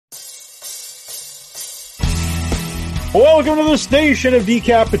Welcome to the station of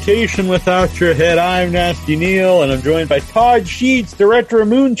decapitation without your head. I'm Nasty Neil, and I'm joined by Todd Sheets, director of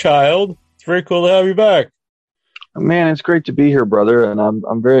Moonchild. It's very cool to have you back. Man, it's great to be here, brother, and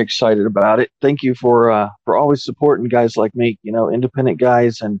I'm very excited about it. Thank you for always supporting guys like me, independent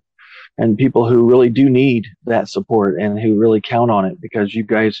guys and people who really do need that support and who really count on it, because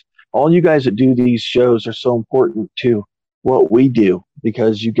all you guys that do these shows are so important to what we do,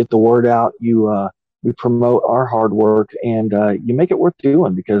 because you get the word out, we promote our hard work, and you make it worth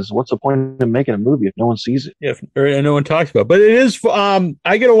doing, because what's the point in making a movie if no one sees it? Yeah, or no one talks about it. But it is,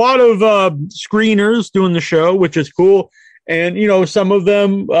 I get a lot of screeners doing the show, which is cool. And, some of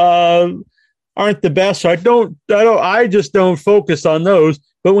them aren't the best. So I just don't focus on those.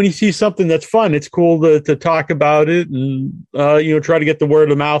 But when you see something that's fun, it's cool to talk about it and, try to get the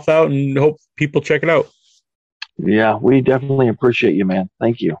word of mouth out and hope people check it out. Yeah, we definitely appreciate you, man.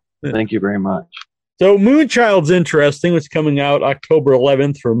 Thank you. Yeah. Thank you very much. So Moonchild's interesting. It's coming out October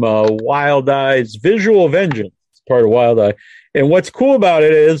 11th from Wild Eye's Visual Vengeance. It's part of Wild Eye. And what's cool about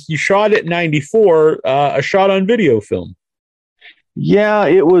it is you shot it in 94, a shot on video film. Yeah,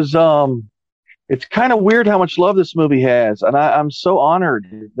 it was, it's kind of weird how much love this movie has. And I'm so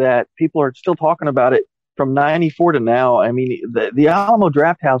honored that people are still talking about it from 94 to now. I mean, the Alamo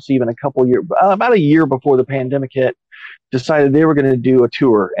Drafthouse, even about a year before the pandemic hit, decided they were going to do a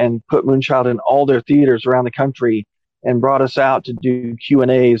tour and put Moonchild in all their theaters around the country, and brought us out to do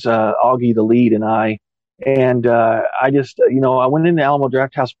Q&As, Augie, the lead, and I. And I just, I went in the Alamo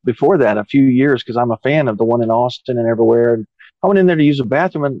Drafthouse before that a few years, because I'm a fan of the one in Austin and everywhere. And I went in there to use a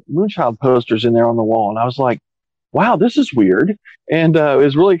bathroom, and Moonchild posters in there on the wall. And I was like, wow, this is weird. And it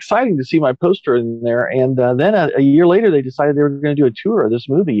was really exciting to see my poster in there. And then a year later, they decided they were going to do a tour of this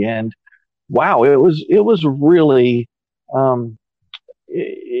movie. And wow, it was really...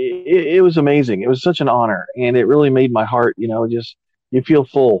 it was amazing. It was such an honor, and it really made my heart, just, you feel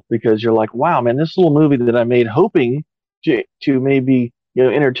full, because you're like, wow, man, this little movie that I made hoping to maybe,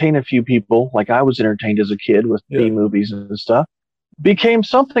 entertain a few people, like I was entertained as a kid with B movies and stuff, became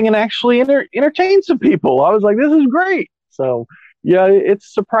something and actually entertained some people. I was like, this is great. So yeah,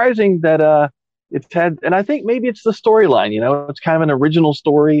 it's surprising that it's had, and I think maybe it's the storyline, it's kind of an original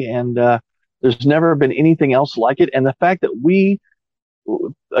story, and there's never been anything else like it. And the fact that we,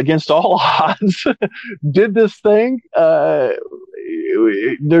 against all odds, did this thing,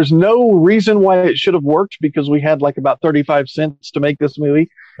 there's no reason why it should have worked, because we had like about 35 cents to make this movie.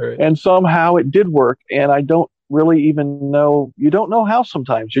 Right. And somehow it did work. And I don't really even know, you don't know how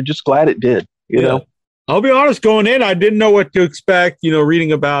sometimes. You're just glad it did, you know? I'll be honest, going in, I didn't know what to expect,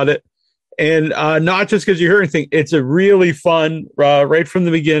 reading about it. And not just because you hear anything, it's a really fun, right from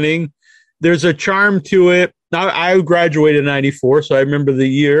the beginning. There's a charm to it. Now, I graduated in 94, so I remember the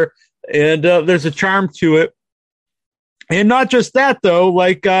year. And there's a charm to it. And not just that, though,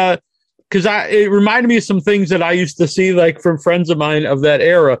 like, because it reminded me of some things that I used to see, like, from friends of mine of that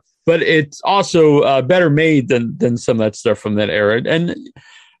era. But it's also better made than some of that stuff from that era. And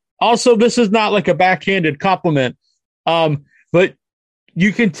also, this is not like a backhanded compliment. But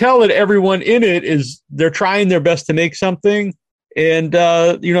you can tell that everyone in it they're trying their best to make something. And,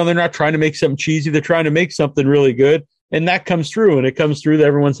 they're not trying to make something cheesy. They're trying to make something really good. And that comes through. And it comes through that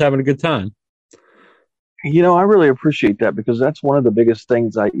everyone's having a good time. I really appreciate that, because that's one of the biggest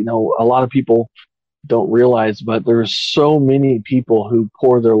things a lot of people don't realize, but there's so many people who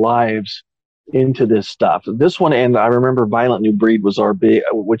pour their lives into this stuff. This one, and I remember Violent New Breed was our big,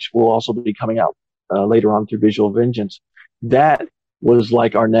 which will also be coming out later on through Visual Vengeance. That was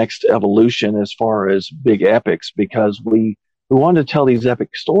like our next evolution as far as big epics, because we wanted to tell these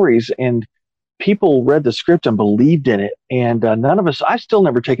epic stories, and people read the script and believed in it. And none of us, I still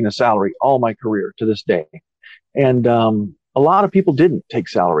never taken a salary all my career to this day. And a lot of people didn't take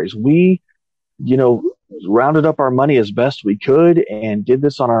salaries. We, rounded up our money as best we could and did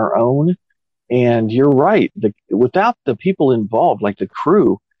this on our own. And you're right. Without the people involved, like the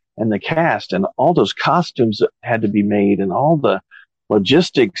crew and the cast and all those costumes that had to be made and all the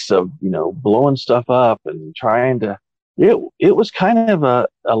logistics of, blowing stuff up and trying to, it was kind of a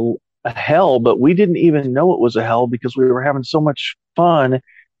hell, but we didn't even know it was a hell, because we were having so much fun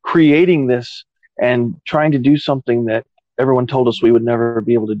creating this and trying to do something that everyone told us we would never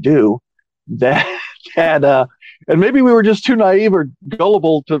be able to do. And maybe we were just too naive or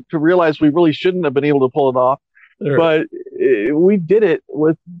gullible to realize we really shouldn't have been able to pull it off. Sure. But we did it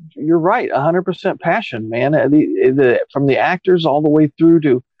with, you're right, 100% passion, man. From the actors all the way through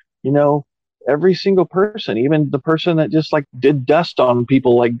to, every single person, even the person that just like did dust on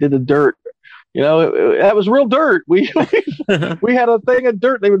people, like did the dirt That was real dirt. We had a thing of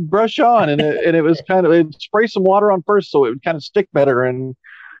dirt they would brush on, and it was it'd spray some water on first so it would kind of stick better. And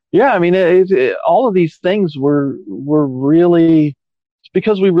yeah, I mean, all of these things were really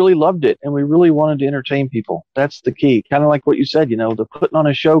because we really loved it and we really wanted to entertain people. That's the key. Kind of like what you said, the putting on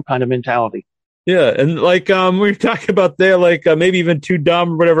a show kind of mentality. Yeah, and like we were talking about there, like maybe even too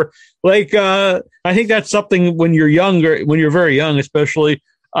dumb or whatever. Like I think that's something when you're younger, when you're very young, especially.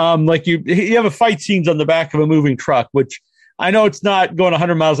 Like you have a fight scenes on the back of a moving truck, which I know it's not going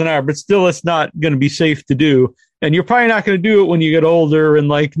 100 miles an hour, but still, it's not going to be safe to do. And you're probably not going to do it when you get older. And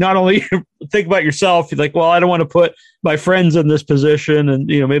like, not only think about yourself, you're like, well, I don't want to put my friends in this position, and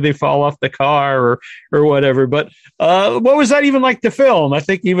maybe they fall off the car or whatever. But what was that even like to film? I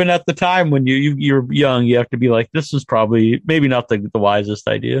think even at the time when you're young, you have to be like, this is probably maybe not the wisest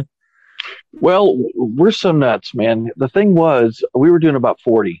idea. Well, we're so nuts, man. The thing was, we were doing about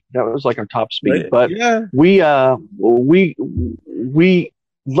 40. That was like our top speed. But yeah, we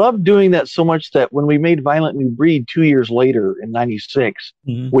loved doing that so much that when we made Violent New Breed 2 years later in '96,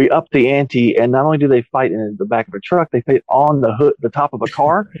 we upped the ante. And not only do they fight in the back of a truck, they fight on the hood, the top of a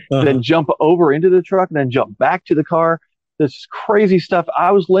car, then jump over into the truck, and then jump back to the car. This crazy stuff.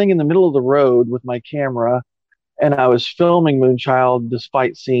 I was laying in the middle of the road with my camera, and I was filming Moonchild, this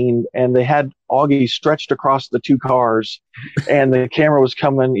fight scene, and they had Augie stretched across the two cars, and the camera was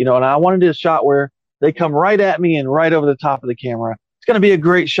coming, and I wanted a shot where they come right at me and right over the top of the camera. It's going to be a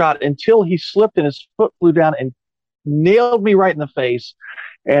great shot until he slipped and his foot flew down and nailed me right in the face.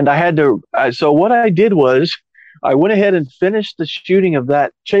 And I had to, so what I did was I went ahead and finished the shooting of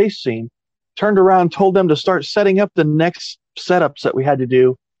that chase scene, turned around, told them to start setting up the next setups that we had to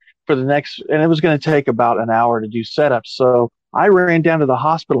do for the next, and it was going to take about an hour to do setups. So I ran down to the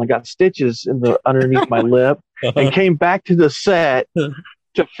hospital and got stitches underneath my lip and came back to the set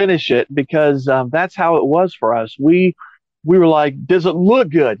to finish it because that's how it was for us. We were like, does it look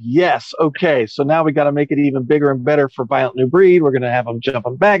good? Yes. Okay. So now we got to make it even bigger and better for Violent New Breed. We're going to have them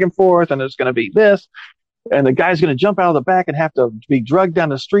jumping back and forth, and it's going to be this. And the guy's going to jump out of the back and have to be drugged down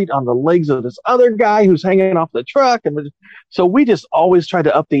the street on the legs of this other guy who's hanging off the truck. And so we just always tried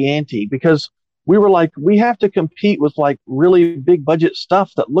to up the ante because we were like, we have to compete with like really big budget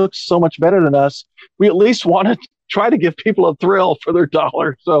stuff that looks so much better than us. We at least want to try to give people a thrill for their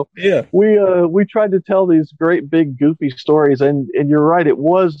dollar. So yeah, we tried to tell these great big goofy stories. And you're right, it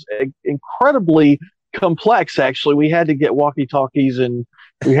was incredibly complex. Actually, we had to get walkie-talkies, and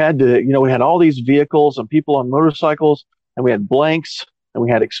we had to, we had all these vehicles and people on motorcycles, and we had blanks, and we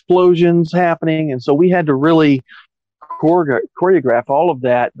had explosions happening. And so we had to really choreograph all of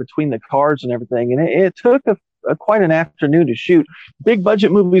that between the cars and everything. And it took quite an afternoon to shoot. Big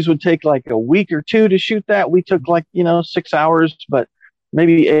budget movies would take like a week or two to shoot that. We took like, 6 hours, but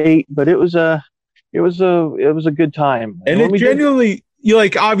maybe 8, but it was a good time. And it genuinely,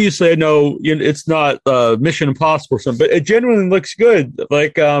 obviously I know it's not Mission Impossible or something, but it genuinely looks good.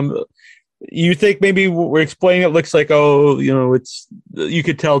 Like, you think maybe we're explaining it looks like, it's, you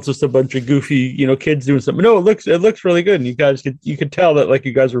could tell it's just a bunch of goofy, kids doing something. No, it looks really good. And you could tell that like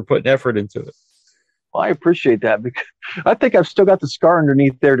you guys were putting effort into it. Well, I appreciate that because I think I've still got the scar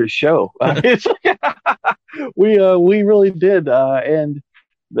underneath there to show. We really did. And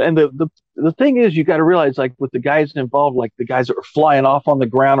the thing is, you got to realize, like with the guys involved, like the guys that were flying off on the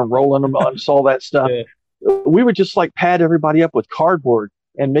ground and rolling them on all that stuff, we would just like pad everybody up with cardboard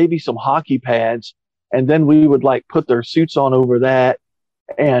and maybe some hockey pads. And then we would like put their suits on over that.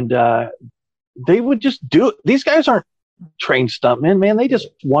 And they would just do it. These guys aren't trained stuntmen, man. They just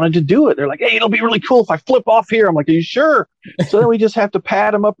wanted to do it. They're like, hey, it'll be really cool if I flip off here. I'm like, are you sure? So then we just have to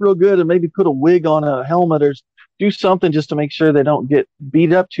pad them up real good and maybe put a wig on a helmet or do something just to make sure they don't get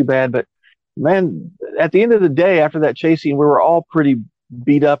beat up too bad. But man, at the end of the day, after that chase scene, we were all pretty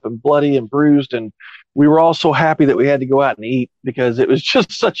beat up and bloody and bruised, and we were all so happy that we had to go out and eat because it was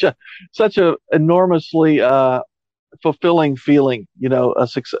just such a enormously fulfilling feeling,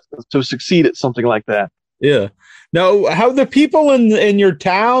 to succeed at something like that. Yeah. Now, how the people in your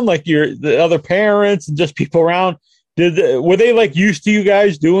town, like the other parents and just people around, were they like used to you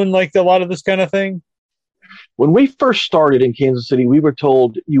guys doing like a lot of this kind of thing? When we first started in Kansas City, we were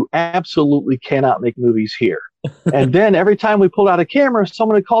told you absolutely cannot make movies here. And then every time we pulled out a camera,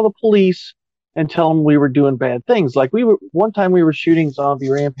 someone would call the police and tell them we were doing bad things. Like one time we were shooting Zombie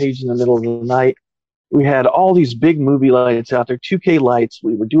Rampage in the middle of the night. We had all these big movie lights out there, 2K lights.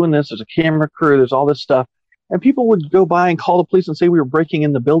 We were doing this. There's a camera crew. There's all this stuff. And people would go by and call the police and say we were breaking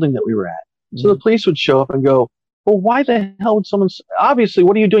in the building that we were at. So the police would show up and go, well, why the hell would someone, obviously,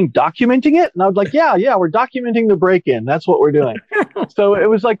 what are you doing? Documenting it? And I was like, yeah, we're documenting the break-in. That's what we're doing. So it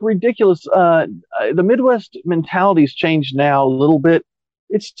was like ridiculous. The Midwest mentality's changed now a little bit.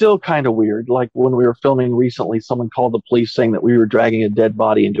 It's still kind of weird. Like when we were filming recently, someone called the police saying that we were dragging a dead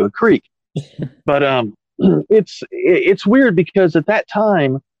body into a creek. But it's weird because at that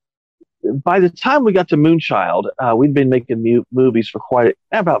time, by the time we got to Moonchild, we'd been making movies for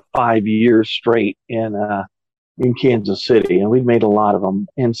about 5 years straight in Kansas City, and we'd made a lot of them.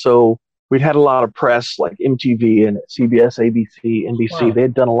 And so we'd had a lot of press, like MTV and CBS, ABC, NBC. Wow. They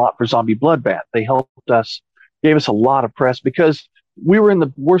had done a lot for Zombie Bloodbath. They helped us, gave us a lot of press because we were in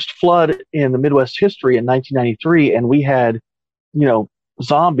the worst flood in the Midwest history in 1993, and we had,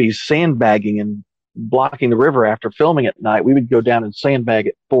 zombies sandbagging and blocking the river after filming at night. We would go down and sandbag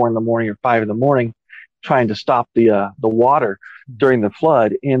at 4 a.m. or 5 a.m. trying to stop the water during the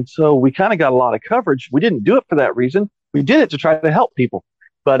flood. And so we kind of got a lot of coverage. We didn't do it for that reason. We did it to try to help people.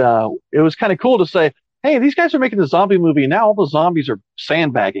 But it was kind of cool to say, hey, these guys are making a zombie movie, and now all the zombies are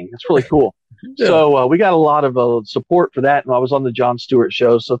sandbagging. It's really cool. Yeah. So we got a lot of support for that, and I was on the Jon Stewart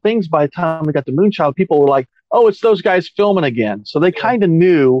show. So things, by the time we got to Moonchild, people were like, oh, it's those guys filming again. So they kind of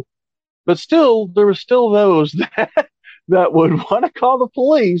knew, but still, there were still those that would want to call the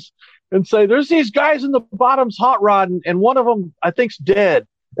police and say, there's these guys in the bottom's hot rod, and one of them, I think's dead.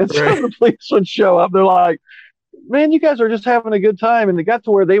 And so the police would show up. They're like, man, you guys are just having a good time. And it got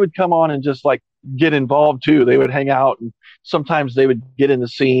to where they would come on and just like get involved too. They would hang out, and sometimes they would get in the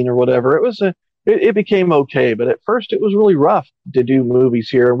scene or whatever. It became okay. But at first it was really rough to do movies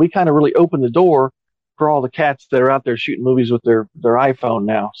here. And we kind of really opened the door for all the cats that are out there shooting movies with their iPhone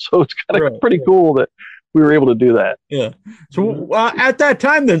now. So it's kind of pretty cool that we were able to do that. Yeah. So at that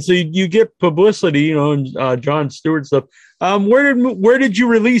time then, so you get publicity, and Jon Stewart stuff. Where did you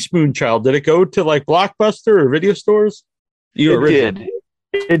release Moonchild? Did it go to like Blockbuster or video stores?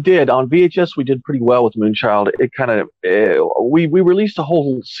 It did. On VHS, we did pretty well with Moonchild. It kind of, we released a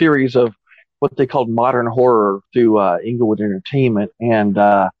whole series of what they called modern horror through Inglewood Entertainment and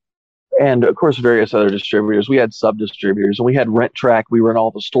of course various other distributors. We had sub distributors, and we had Rent Track. We were in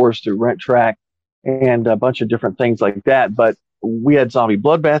all the stores through Rent Track and a bunch of different things like that. But we had Zombie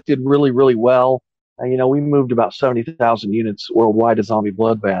Bloodbath did really, really well. We moved about 70,000 units worldwide to Zombie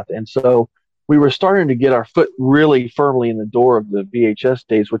Bloodbath. And so we were starting to get our foot really firmly in the door of the VHS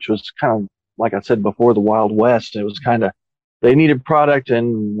days, which was kind of, like I said before, the Wild West. It was kind of, they needed product,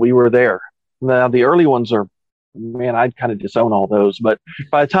 and we were there. Now, the early ones are, man, I'd kind of disown all those. But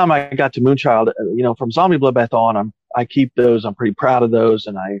by the time I got to Moonchild, from Zombie Bloodbath on, I keep those. I'm pretty proud of those.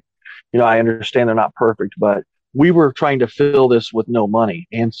 And I understand they're not perfect, but we were trying to fill this with no money.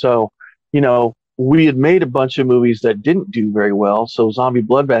 And so, we had made a bunch of movies that didn't do very well. So Zombie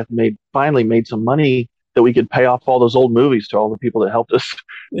Bloodbath finally made some money that we could pay off all those old movies to all the people that helped us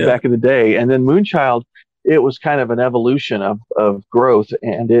back in the day. And then Moonchild, it was kind of an evolution of growth,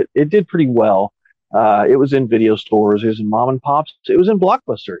 and it did pretty well. It was in video stores, it was in mom and pops, it was in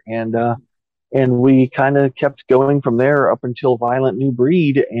Blockbuster, and we kind of kept going from there up until Violent New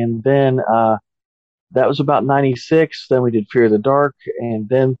Breed, and then that was about 96. Then we did Fear of the Dark, and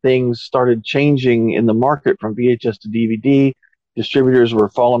then things started changing in the market from VHS to DVD. Distributors were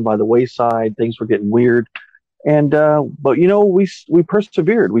falling by the wayside. Things were getting weird. And but we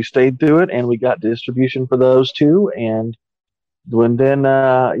persevered. We stayed through it, and we got distribution for those too. And then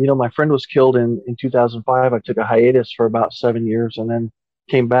my friend was killed in 2005. I took a hiatus for about 7 years, and then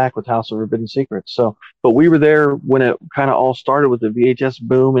came back with House of Forbidden Secrets. So, but we were there when it kind of all started with the VHS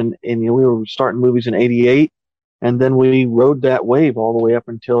boom, and we were starting movies in '88, and then we rode that wave all the way up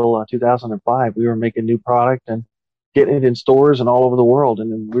until 2005. We were making new product and getting it in stores and all over the world,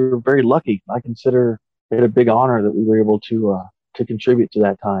 and we were very lucky. I consider it a big honor that we were able to contribute to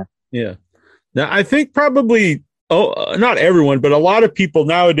that time. Yeah. Now, I think probably not everyone, but a lot of people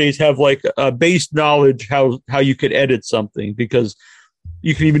nowadays have like a base knowledge how you could edit something, because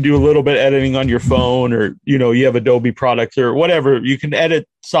you can even do a little bit of editing on your phone, or you have Adobe products or whatever. You can edit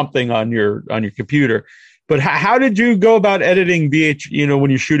something on your computer. But how did you go about editing when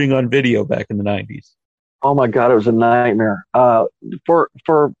you're shooting on video back in the 90s? Oh my God, it was a nightmare. For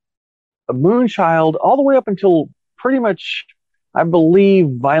a Moonchild, all the way up until pretty much, I believe,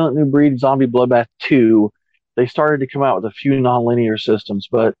 Violent New Breed, Zombie Bloodbath 2, they started to come out with a few nonlinear systems.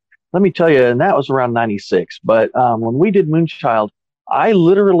 But let me tell you, and that was around 96. But when we did Moonchild, I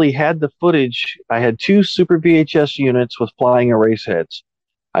literally had the footage. I had 2 Super VHS units with flying erase heads.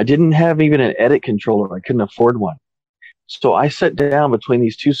 I didn't have even an edit controller. I couldn't afford one. So I sat down between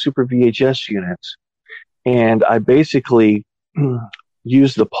these 2 Super VHS units, and I basically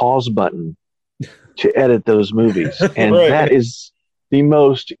used the pause button to edit those movies. And Right. that is the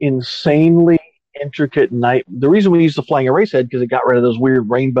most insanely intricate night. The reason we used the flying erase head because it got rid of those weird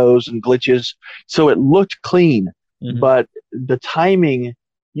rainbows and glitches. So it looked clean, but the timing,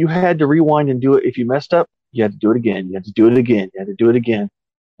 you had to rewind and do it. If you messed up, you had to do it again. You had to do it again. You had to do it again.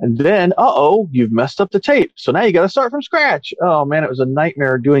 And then, you've messed up the tape. So now you got to start from scratch. Oh man, it was a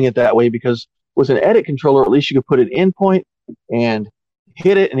nightmare doing it that way because with an edit controller, at least you could put it in point and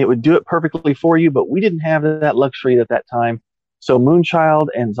hit it and it would do it perfectly for you. But we didn't have that luxury at that time. So Moonchild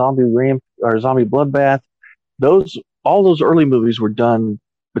and Zombie Bloodbath, all those early movies were done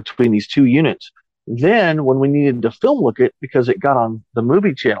between these two units. Then when we needed to film look it, because it got on the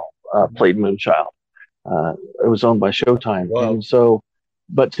movie channel, played Moonchild. It was owned by Showtime. Wow. And so,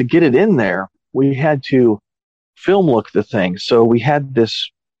 but to get it in there, we had to film look the thing. So we had this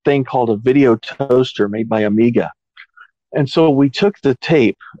thing called a video toaster made by Amiga. And so we took the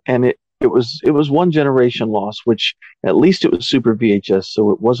tape and it was one generation loss, which at least it was Super VHS. So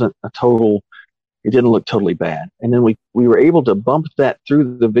it wasn't it didn't look totally bad. And then we were able to bump that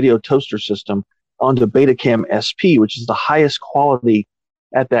through the video toaster system onto Betacam SP, which is the highest quality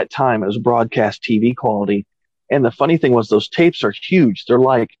at that time. It was broadcast TV quality. And the funny thing was those tapes are huge. They're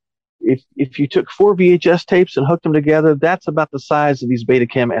like, if you took 4 VHS tapes and hooked them together, that's about the size of these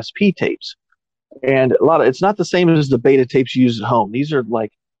Betacam SP tapes. And it's not the same as the beta tapes you use at home. These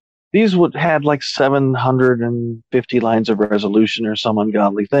would have like 750 lines of resolution or some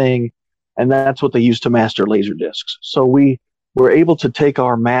ungodly thing. And that's what they use to master laser discs. So we were able to take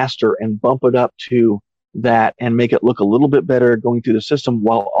our master and bump it up to that and make it look a little bit better going through the system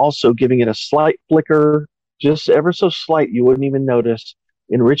while also giving it a slight flicker, just ever so slight, you wouldn't even notice,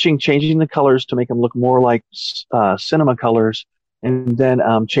 changing the colors to make them look more like cinema colors, and then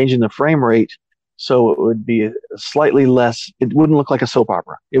changing the frame rate so it would be slightly less, it wouldn't look like a soap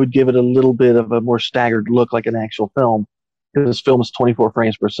opera. It would give it a little bit of a more staggered look like an actual film, because film is 24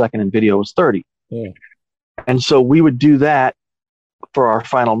 frames per second and video is 30. Yeah. And so we would do that for our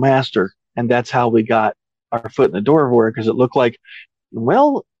final master, and that's how we got our foot in the door for it, because it looked like,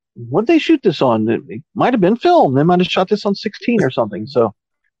 well, what'd they shoot this on? It might have been film. They might have shot this on 16 or something. So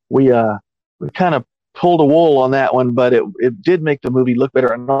we kind of pulled a wool on that one, but it did make the movie look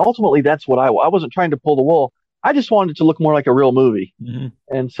better. And ultimately, that's what I wasn't trying to pull the wool. I just wanted it to look more like a real movie. Mm-hmm.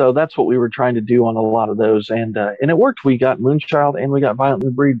 And so that's what we were trying to do on a lot of those. And it worked. We got Moonchild and we got Violent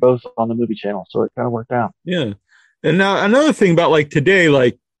New Breed both on the movie channel. So it kind of worked out. Yeah. And now another thing about like today,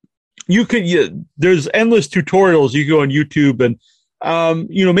 like there's endless tutorials. You go on YouTube and,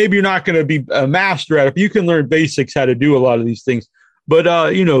 maybe you're not going to be a master at it, but you can learn basics how to do a lot of these things. But,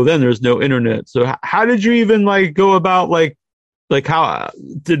 then there's no internet. So how did you even like go about like how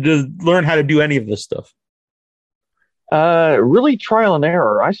to learn how to do any of this stuff? Really trial and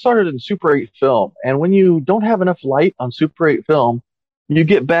error. I started in Super 8 film, and when you don't have enough light on Super 8 film, you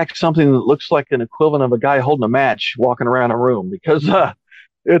get back something that looks like an equivalent of a guy holding a match walking around a room, because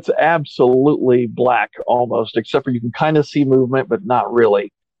it's absolutely black almost, except for you can kind of see movement, but not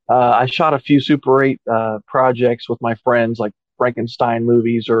really. I shot a few Super 8 projects with my friends, like Frankenstein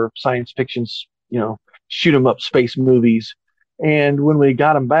movies or science fiction, shoot 'em up space movies. And when we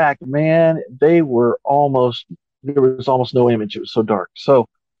got them back, man, there was almost no image. It was so dark. So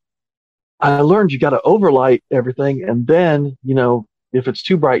I learned you got to overlight everything. And then, if it's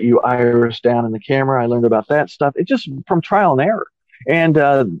too bright, you iris down in the camera. I learned about that stuff. It just from trial and error. And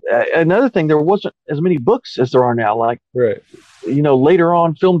another thing, there wasn't as many books as there are now. Like, right. Later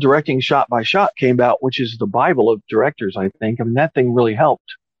on, Film Directing Shot by Shot came out, which is the Bible of directors, I think. I mean, that thing really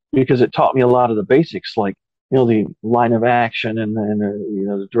helped because it taught me a lot of the basics, like, the line of action and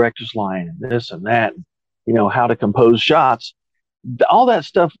the director's line and this and that, and, how to compose shots. All that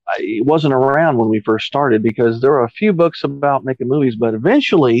stuff wasn't around when we first started because there were a few books about making movies, but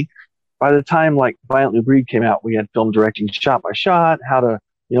eventually, by the time like Violent New Breed came out, we had Film Directing Shot by Shot, how to,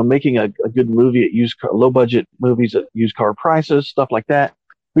 making a good movie at low budget movies at used car prices, stuff like that.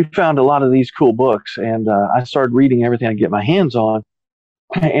 We found a lot of these cool books, and I started reading everything I could get my hands on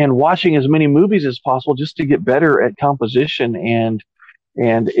and watching as many movies as possible just to get better at composition. And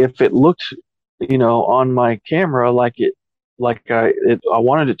if it looked, on my camera like I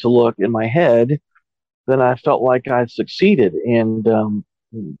wanted it to look in my head, then I felt like I succeeded. And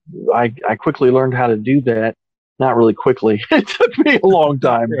I quickly learned how to do that. Not really quickly. It took me a long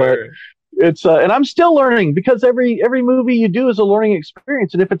time, but it's and I'm still learning because every movie you do is a learning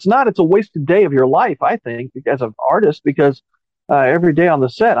experience. And if it's not, it's a wasted day of your life, I think, as an artist, because every day on the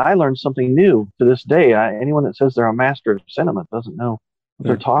set, I learn something new to this day. Anyone that says they're a master of cinema doesn't know what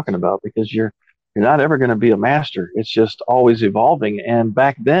they're talking about, because you're not ever going to be a master. It's just always evolving. And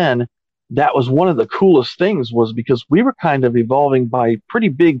back then, that was one of the coolest things, was because we were kind of evolving by pretty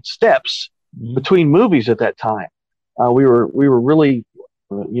big steps between movies at that time. We were really,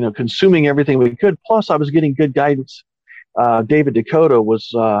 consuming everything we could. Plus, I was getting good guidance. David Dakota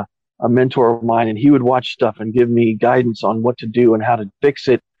was a mentor of mine, and he would watch stuff and give me guidance on what to do and how to fix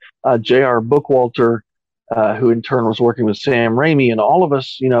it. J.R. Bookwalter, who in turn was working with Sam Raimi, and all of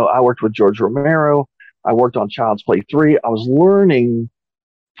us, I worked with George Romero. I worked on Child's Play 3. I was learning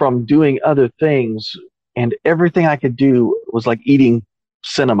from doing other things, and everything I could do was like eating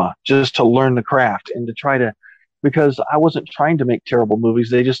cinema, just to learn the craft and to try to, because I wasn't trying to make terrible movies.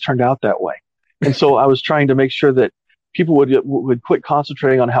 They just turned out that way. And so I was trying to make sure that people would quit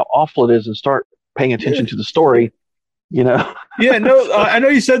concentrating on how awful it is and start paying attention to the story, Yeah, no, I know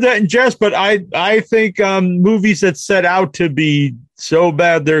you said that in jest, but I think movies that set out to be so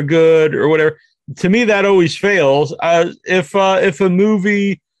bad they're good or whatever, to me that always fails. If a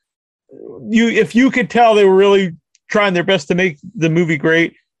movie, if you could tell they were really trying their best to make the movie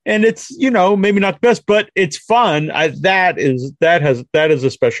great, and it's maybe not the best, but it's fun, that is a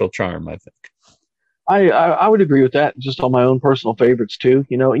special charm, I think. I would agree with that, just on my own personal favorites too.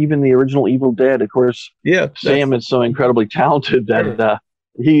 Even the original Evil Dead, of course. Yeah, Sam is so incredibly talented that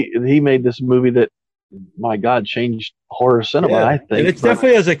he made this movie that, my God, changed horror cinema. I think, and it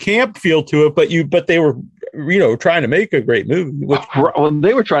definitely has a camp feel to it. But they were trying to make a great movie.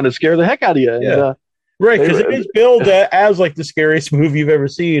 They were trying to scare the heck out of you. Yeah. And, right, because it is billed as like the scariest movie you've ever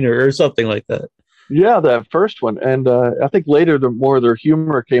seen, or something like that. Yeah, that first one. And I think later more of their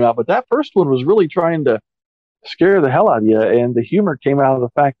humor came out. But that first one was really trying to scare the hell out of you. And the humor came out of the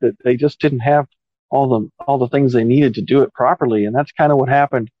fact that they just didn't have all the things they needed to do it properly. And that's kind of what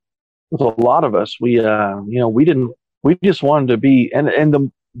happened with a lot of us. We just wanted to be, and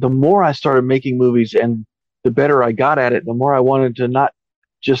the more I started making movies and the better I got at it, the more I wanted to not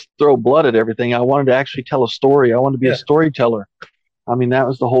just throw blood at everything. I wanted to actually tell a story. I wanted to be a storyteller. I mean, that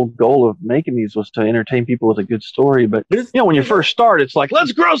was the whole goal of making these, was to entertain people with a good story. But, when you first start, it's like,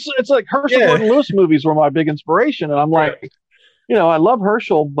 it's like Herschel Gordon Lewis movies were my big inspiration. And I'm like, I love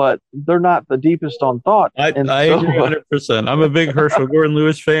Herschel, but they're not the deepest on thought. I agree 100%. I'm a big Herschel Gordon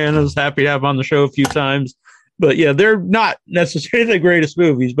Lewis fan. I was happy to have him on the show a few times. But they're not necessarily the greatest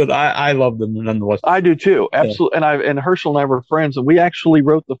movies, but I love them nonetheless. I do too, absolutely. Yeah. And Herschel and I were friends, and we actually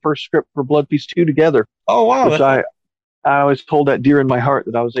wrote the first script for Blood Feast 2 together. Oh wow! Which I always hold that dear in my heart,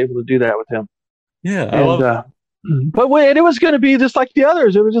 that I was able to do that with him. Yeah, I love but it was going to be just like the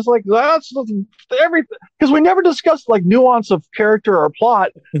others. It was just like, that's everything, because we never discussed like nuance of character or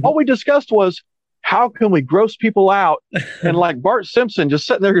plot. All we discussed was, how can we gross people out? And like Bart Simpson, just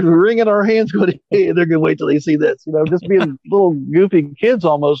sitting there wringing our hands, going, "Hey, they're going to wait till they see this," just being little goofy kids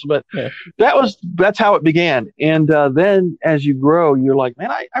almost. But that's how it began. And then as you grow, you're like, man,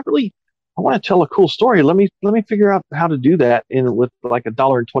 I want to tell a cool story. Let me figure out how to do that with like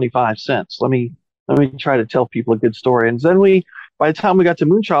 $1.25. Let me try to tell people a good story. And then by the time we got to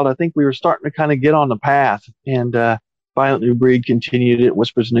Moonchild, I think we were starting to kind of get on the path. And Violent New Breed continued it.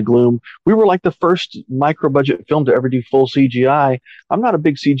 Whispers in the Gloom. We were like the first micro-budget film to ever do full CGI. I'm not a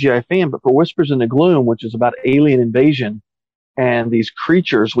big CGI fan, but for Whispers in the Gloom, which is about alien invasion and these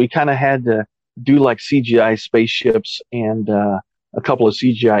creatures, we kind of had to do like CGI spaceships and a couple of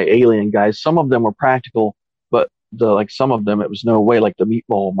CGI alien guys. Some of them were practical, but some of them, it was no way, like the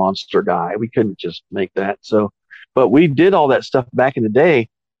meatball monster guy. We couldn't just make that. But we did all that stuff back in the day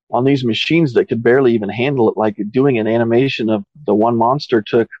on these machines that could barely even handle it. Like doing an animation of the one monster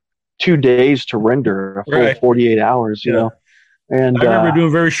took 2 days to render, a full 48 hours, you know. And I remember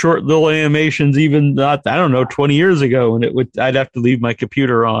doing very short little animations, even 20 years ago, and I'd have to leave my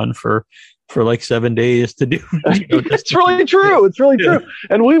computer on for like 7 days to do. It's really true. It's really true.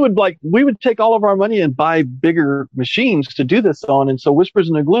 And we would take all of our money and buy bigger machines to do this on. And so Whispers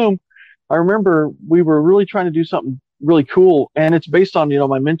in the Gloom, I remember we were really trying to do something really cool. And it's based on,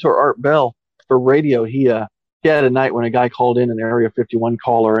 my mentor, Art Bell, for radio. He had a night when a guy called in, an Area 51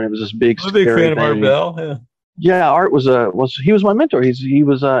 caller, and it was this big, I'm a big fan of Art Bell. Yeah. Art was my mentor.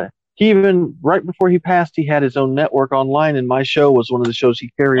 He even, right before he passed, he had his own network online, and my show was one of the shows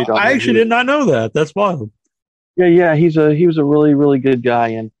he carried on. I actually did not know that. That's wild. Yeah. He was a really, really good guy.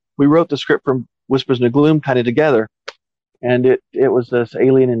 And we wrote the script from Whispers in the Gloom kind of together. And it was this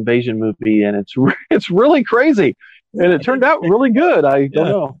alien invasion movie, and it's really crazy. And it turned out really good. I don't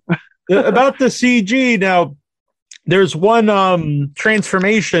know. About the CG, now, there's one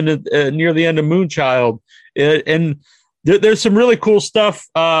transformation near the end of Moonchild, and there's some really cool stuff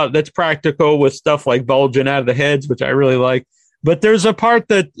that's practical, with stuff like bulging out of the heads, which I really like. But there's a part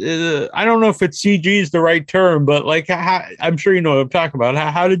that I don't know if it's CG is the right term, but like I'm sure you know what I'm talking about.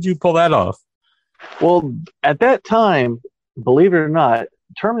 How did you pull that off? Well, at that time, believe it or not,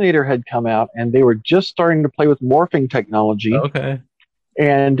 Terminator had come out and they were just starting to play with morphing technology. Okay.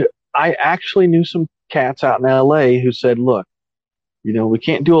 And I actually knew some cats out in LA who said, look, we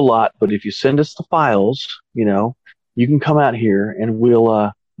can't do a lot, but if you send us the files, you can come out here and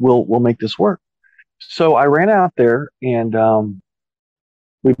we'll make this work. So I ran out there and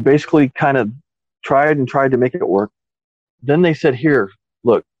we basically kind of tried to make it work. Then they said, here,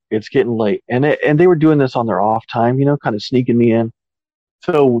 look, it's getting late. And they were doing this on their off time, kind of sneaking me in.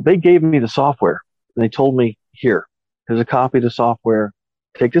 So they gave me the software and they told me, here's a copy of the software.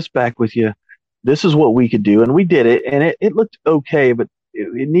 Take this back with you. This is what we could do. And we did it. And it looked okay, but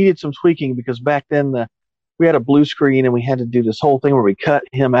it needed some tweaking because back then we had a blue screen and we had to do this whole thing where we cut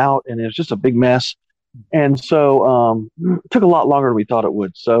him out and it was just a big mess. And so it took a lot longer than we thought it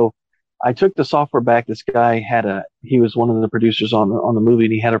would. So I took the software back. This guy he was one of the producers on the movie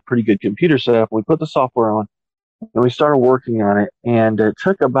and he had a pretty good computer setup. We put the software on and we started working on it. And it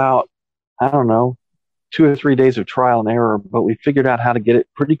took about, I don't know, 2 or 3 days of trial and error, but we figured out how to get it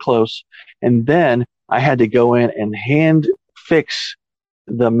pretty close. And then I had to go in and hand fix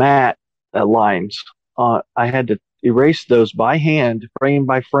the matte lines. I had to erase those by hand, frame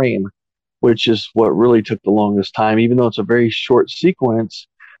by frame, which is what really took the longest time, even though it's a very short sequence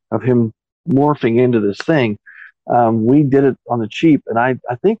of him morphing into this thing. We did it on the cheap, and I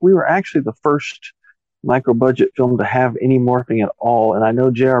think we were actually the first micro-budget film to have any morphing at all. And I know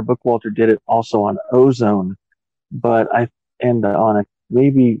J.R. Bookwalter did it also on Ozone, but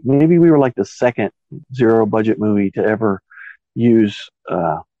maybe we were like the second zero-budget movie to ever use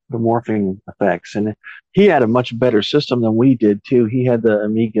the morphing effects. And he had a much better system than we did, too. He had the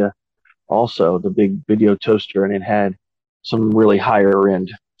Amiga, also the big video toaster, and it had some really higher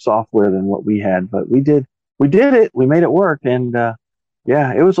end software than what we had. But we did it. We made it work, and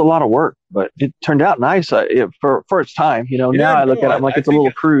it was a lot of work, but it turned out nice for its time. Now I look at it, I'm like, it's a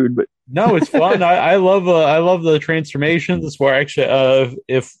little crude, but no, it's fun. I love the transformations. That's where actually,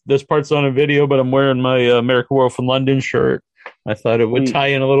 if this part's on a video, but I'm wearing my American Werewolf in London shirt, I thought it would tie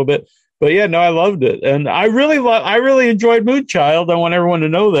in a little bit. But yeah, no, I loved it, and I really enjoyed Moonchild. I want everyone to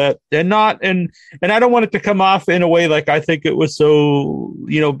know that, and I don't want it to come off in a way like I think it was so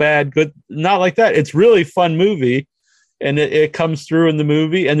bad, good. Not like that. It's really fun movie, and it comes through in the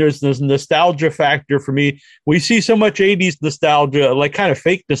movie. And there's this nostalgia factor for me. We see so much '80s nostalgia, like kind of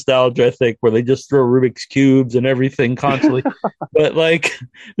fake nostalgia, I think, where they just throw Rubik's cubes and everything constantly. But like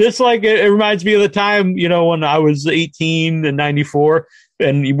this, like it reminds me of the time when I was 18 in '94.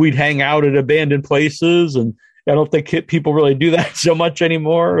 And we'd hang out at abandoned places, and I don't think people really do that so much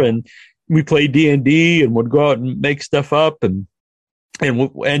anymore. And we played D&D, and would go out and make stuff up, and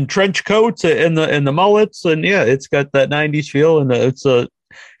trench coats and the mullets, and yeah, it's got that '90s feel, and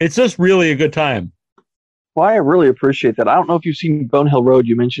it's just really a good time. Well, I really appreciate that. I don't know if you've seen Bone Hill Road.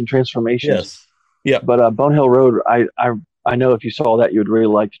 You mentioned transformations. Yes. Yeah. But Bone Hill Road, I know if you saw that, you would really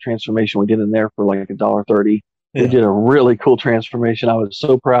like the transformation we did in there for like $1.30. Yeah. We did a really cool transformation. I was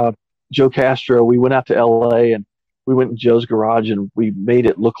so proud. Joe Castro, we went out to LA and we went in Joe's garage and we made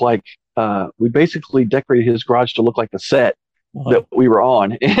it look like, we basically decorated his garage to look like the set that we were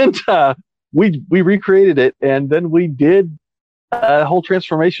on. And we recreated it, and then we did a whole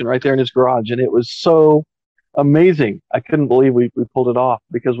transformation right there in his garage. And it was so amazing. I couldn't believe we pulled it off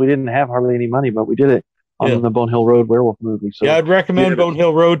because we didn't have hardly any money, but we did it. On the Bone Hill Road werewolf movie. So I'd recommend Bone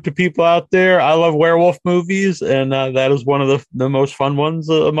Hill Road to people out there. I love werewolf movies, and that is one of the most fun ones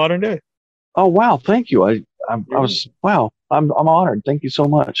of modern day. Oh wow, thank you. I'm honored. Thank you so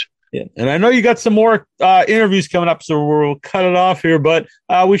much. Yeah, and I know you got some more interviews coming up, so we'll cut it off here. But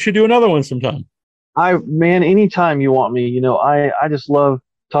we should do another one sometime. Anytime you want me. I just love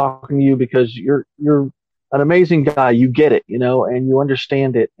talking to you because you're an amazing guy. You get it, and you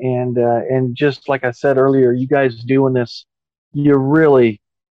understand it. And just like I said earlier, you guys doing this,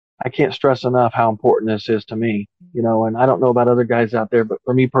 I can't stress enough how important this is to me, and I don't know about other guys out there, but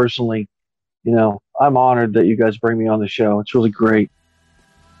for me personally, I'm honored that you guys bring me on the show. It's really great.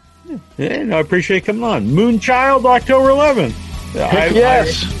 Yeah, I appreciate coming on. Moonchild, October 11th.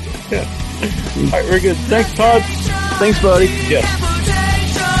 Yes. All right, very good. Thanks, Todd. Thanks, buddy. Yes.